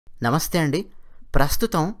నమస్తే అండి.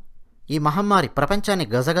 ప్రస్తుతం ఈ మహమ్మారి ప్రపంచాన్ని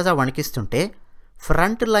గజగజ వణికిస్తుంటే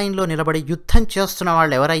ఫ్రంట్ లైన్లో నిలబడి యుద్ధం చేస్తున్న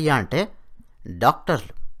వాళ్ళు ఎవరయ్యా అంటే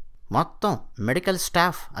డాక్టర్లు. మొత్తం మెడికల్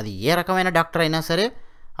స్టాఫ్, అది ఏ రకమైన డాక్టర్ అయినా సరే,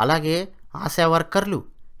 అలాగే ఆశా వర్కర్లు,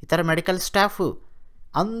 ఇతర మెడికల్ స్టాఫ్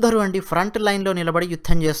అందరూ అండి ఫ్రంట్ లైన్లో నిలబడి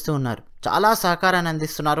యుద్ధం చేస్తూ ఉన్నారు. చాలా సహకారాన్ని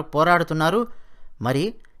అందిస్తున్నారు, పోరాడుతున్నారు. మరి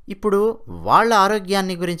ఇప్పుడు వాళ్ళ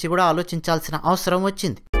ఆరోగ్యాన్ని గురించి కూడా ఆలోచించాల్సిన అవసరం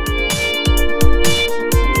వచ్చింది.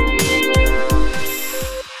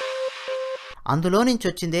 అందులో నుంచి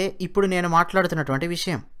వచ్చిందే ఇప్పుడు నేను మాట్లాడుతున్నటువంటి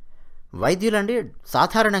విషయం. వైద్యులండి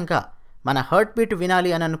సాధారణంగా మన హార్ట్ బీట్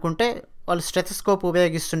వినాలి అని అనుకుంటే వాళ్ళు స్టెథెస్కోప్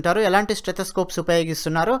ఉపయోగిస్తుంటారు. ఎలాంటి స్టెథెస్కోప్స్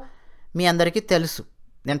ఉపయోగిస్తున్నారో మీ అందరికీ తెలుసు.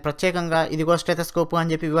 నేను ప్రత్యేకంగా ఇదిగో స్టెథెస్కోప్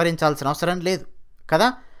అని చెప్పి వివరించాల్సిన అవసరం లేదు కదా.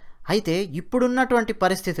 అయితే ఇప్పుడున్నటువంటి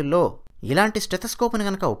పరిస్థితుల్లో ఇలాంటి స్టెథెస్కోప్ని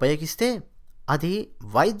కనుక ఉపయోగిస్తే అది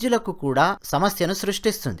వైద్యులకు కూడా సమస్యను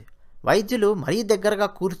సృష్టిస్తుంది. వైద్యులు మరీ దగ్గరగా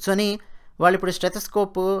కూర్చొని వాళ్ళు ఇప్పుడు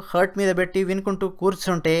స్టెథెస్కోప్ హర్ట్ మీద పెట్టి వినుకుంటూ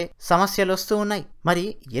కూర్చుంటే సమస్యలు వస్తూ ఉన్నాయి. మరి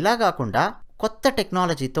ఇలా కాకుండా కొత్త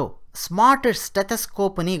టెక్నాలజీతో స్మార్ట్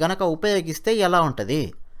స్టెథెస్కోప్ని గనక ఉపయోగిస్తే ఎలా ఉంటుంది,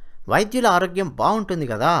 వైద్యుల ఆరోగ్యం బాగుంటుంది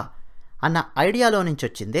కదా అన్న ఐడియాలో నుంచి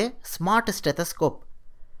వచ్చిందే స్మార్ట్ స్టెథెస్కోప్.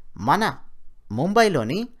 మన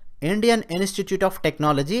ముంబైలోని Indian institute of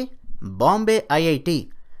technology, Bombay IIT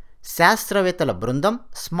శాస్త్రవేత్తల బృందం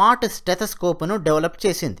స్మార్ట్ స్టెథెస్కోప్ను డెవలప్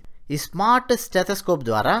చేసింది. ఈ స్మార్ట్ స్టెథెస్కోప్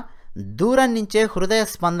ద్వారా దూరం నుంచే హృదయ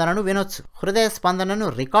స్పందనను వినొచ్చు, హృదయ స్పందనను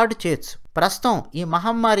రికార్డు చేయొచ్చు. ప్రస్తుతం ఈ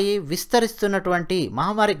మహమ్మారి విస్తరిస్తున్నటువంటి,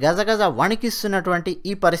 మహమ్మారి గజగజ వణికిస్తున్నటువంటి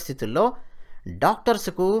ఈ పరిస్థితుల్లో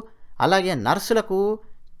డాక్టర్స్కు అలాగే నర్సులకు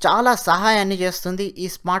చాలా సహాయాన్ని చేస్తుంది ఈ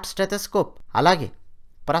స్మార్ట్ స్టెథెస్కోప్. అలాగే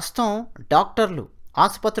ప్రస్తుతం డాక్టర్లు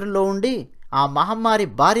ఆసుపత్రుల్లో ఉండి ఆ మహమ్మారి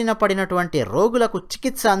బారిన పడినటువంటి రోగులకు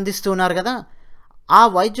చికిత్స అందిస్తున్నారు కదా, ఆ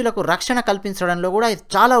వైద్యులకు రక్షణ కల్పించడంలో కూడా ఇది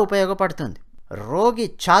చాలా ఉపయోగపడుతుంది. రోగి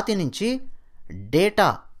ఛాతీ నుంచి డేటా,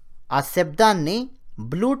 ఆ శబ్దాన్ని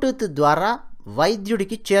బ్లూటూత్ ద్వారా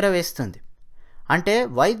వైద్యుడికి చేరవేస్తుంది. అంటే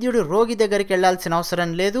వైద్యుడు రోగి దగ్గరికి వెళ్ళాల్సిన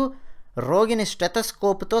అవసరం లేదు, రోగిని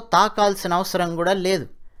స్టెథెస్కోప్తో తాకాల్సిన అవసరం కూడా లేదు.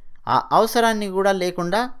 ఆ అవసరాన్ని కూడా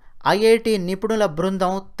లేకుండా ఐఐటి నిపుణుల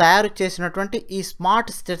బృందం తయారు చేసినటువంటి ఈ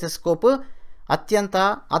స్మార్ట్ స్టెథెస్కోప్ అత్యంత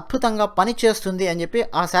అద్భుతంగా పనిచేస్తుంది అని చెప్పి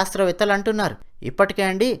ఆ శాస్త్రవేత్తలు అంటున్నారు. ఇప్పటికే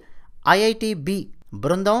అండి ఐఐటి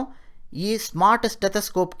బృందం ఈ స్మార్ట్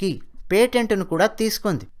స్టెథెస్కోప్కి పేటెంట్ను కూడా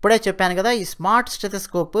తీసుకుంది. ఇప్పుడే చెప్పాను కదా, ఈ స్మార్ట్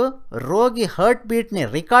స్టెథెస్కోప్ రోగి హార్ట్ బీట్ని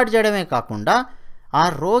రికార్డ్ చేయడమే కాకుండా ఆ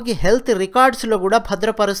రోగి హెల్త్ రికార్డ్స్లో కూడా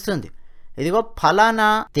భద్రపరుస్తుంది. ఇదిగో ఫలానా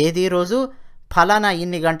తేదీ రోజు ఫలానా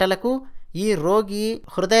ఇన్ని గంటలకు ఈ రోగి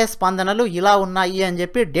హృదయ స్పందనలు ఇలా ఉన్నాయి అని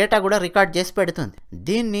చెప్పి డేటా కూడా రికార్డ్ చేసి పెడుతుంది.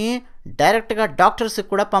 దీన్ని డైరెక్ట్గా డాక్టర్స్కి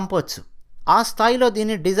కూడా పంపవచ్చు. ఆ స్థాయిలో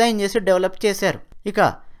దీన్ని డిజైన్ చేసి డెవలప్ చేశారు. ఇక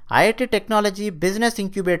ఐఐటి టెక్నాలజీ బిజినెస్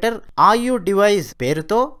ఇంక్యుబేటర్ ఆయు డివైస్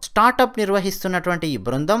పేరుతో స్టార్టప్ నిర్వహిస్తున్నటువంటి ఈ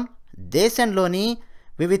బృందం దేశంలోని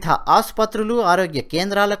వివిధ ఆసుపత్రులు, ఆరోగ్య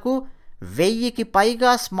కేంద్రాలకు 1000కి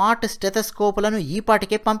పైగా స్మార్ట్ స్టెథెస్కోపులను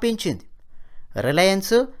ఈపాటికే పంపించింది.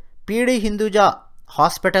 రిలయన్స్, పీడి హిందూజా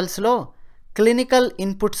హాస్పిటల్స్లో క్లినికల్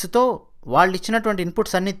ఇన్పుట్స్తో వాళ్ళు ఇచ్చినటువంటి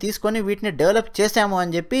ఇన్పుట్స్ అన్నీ తీసుకొని వీటిని డెవలప్ చేశాము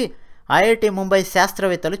అని చెప్పి ఐఐటి ముంబై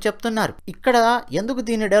శాస్త్రవేత్తలు చెప్తున్నారు. ఇక్కడ ఎందుకు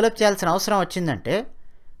దీన్ని డెవలప్ చేయాల్సిన అవసరం వచ్చిందంటే,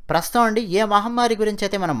 ప్రస్తుతం అండి ఏ మహమ్మారి గురించి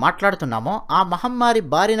అయితే మనం మాట్లాడుతున్నామో ఆ మహమ్మారి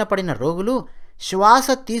బారిన పడిన రోగులు శ్వాస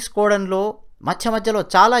తీసుకోవడంలో మధ్యలో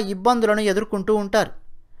చాలా ఇబ్బందులను ఎదుర్కొంటూ ఉంటారు.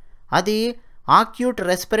 అది ఆక్యూట్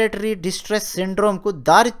రెస్పిరేటరీ డిస్ట్రెస్ సిండ్రోమ్కు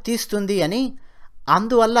దారి తీస్తుంది అని,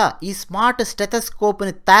 అందువల్ల ఈ స్మార్ట్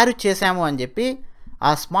స్టెథెస్కోప్ని తయారు చేశాము అని చెప్పి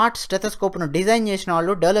ఆ స్మార్ట్ స్టెథెస్కోప్ను డిజైన్ చేసిన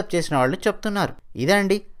వాళ్ళు, డెవలప్ చేసిన వాళ్ళు చెప్తున్నారు.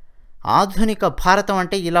 ఇదండి ఆధునిక భారతం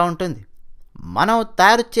అంటే ఇలా ఉంటుంది. మనం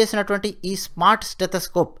తయారు చేసినటువంటి ఈ స్మార్ట్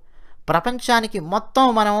స్టెథెస్కోప్ ప్రపంచానికి మొత్తం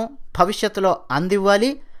మనం భవిష్యత్తులో అందివ్వాలి.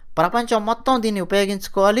 ప్రపంచం మొత్తం దీన్ని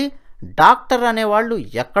ఉపయోగించుకోవాలి. డాక్టర్ అనేవాళ్ళు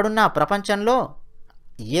ఎక్కడున్నా ప్రపంచంలో,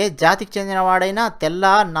 ఏ జాతికి చెందినవాడైనా, తెల్ల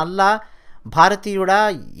నల్ల భారతీయుడా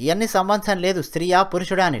ఇవన్నీ సంబంధం లేదు, స్త్రీయా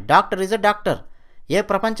పురుషుడా అని, డాక్టర్ ఈజ్ అ డాక్టర్. ఏ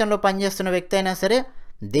ప్రపంచంలో పనిచేస్తున్న వ్యక్తి అయినా సరే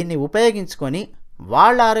దీన్ని ఉపయోగించుకొని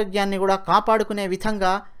వాళ్ళ ఆరోగ్యాన్ని కూడా కాపాడుకునే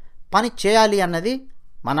విధంగా పని చేయాలి అన్నది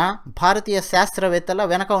మన భారతీయ శాస్త్రవేత్తల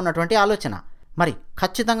వెనక ఉన్నటువంటి ఆలోచన. మరి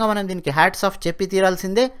ఖచ్చితంగా మనం దీనికి హ్యాట్స్ ఆఫ్ చెప్పి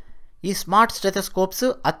తీరాల్సిందే. ఈ స్మార్ట్ స్టెథెస్కోప్స్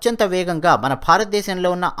అత్యంత వేగంగా మన భారతదేశంలో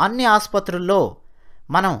ఉన్న అన్ని ఆసుపత్రుల్లో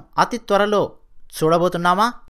మనం అతి త్వరలో చూడబోతున్నామా?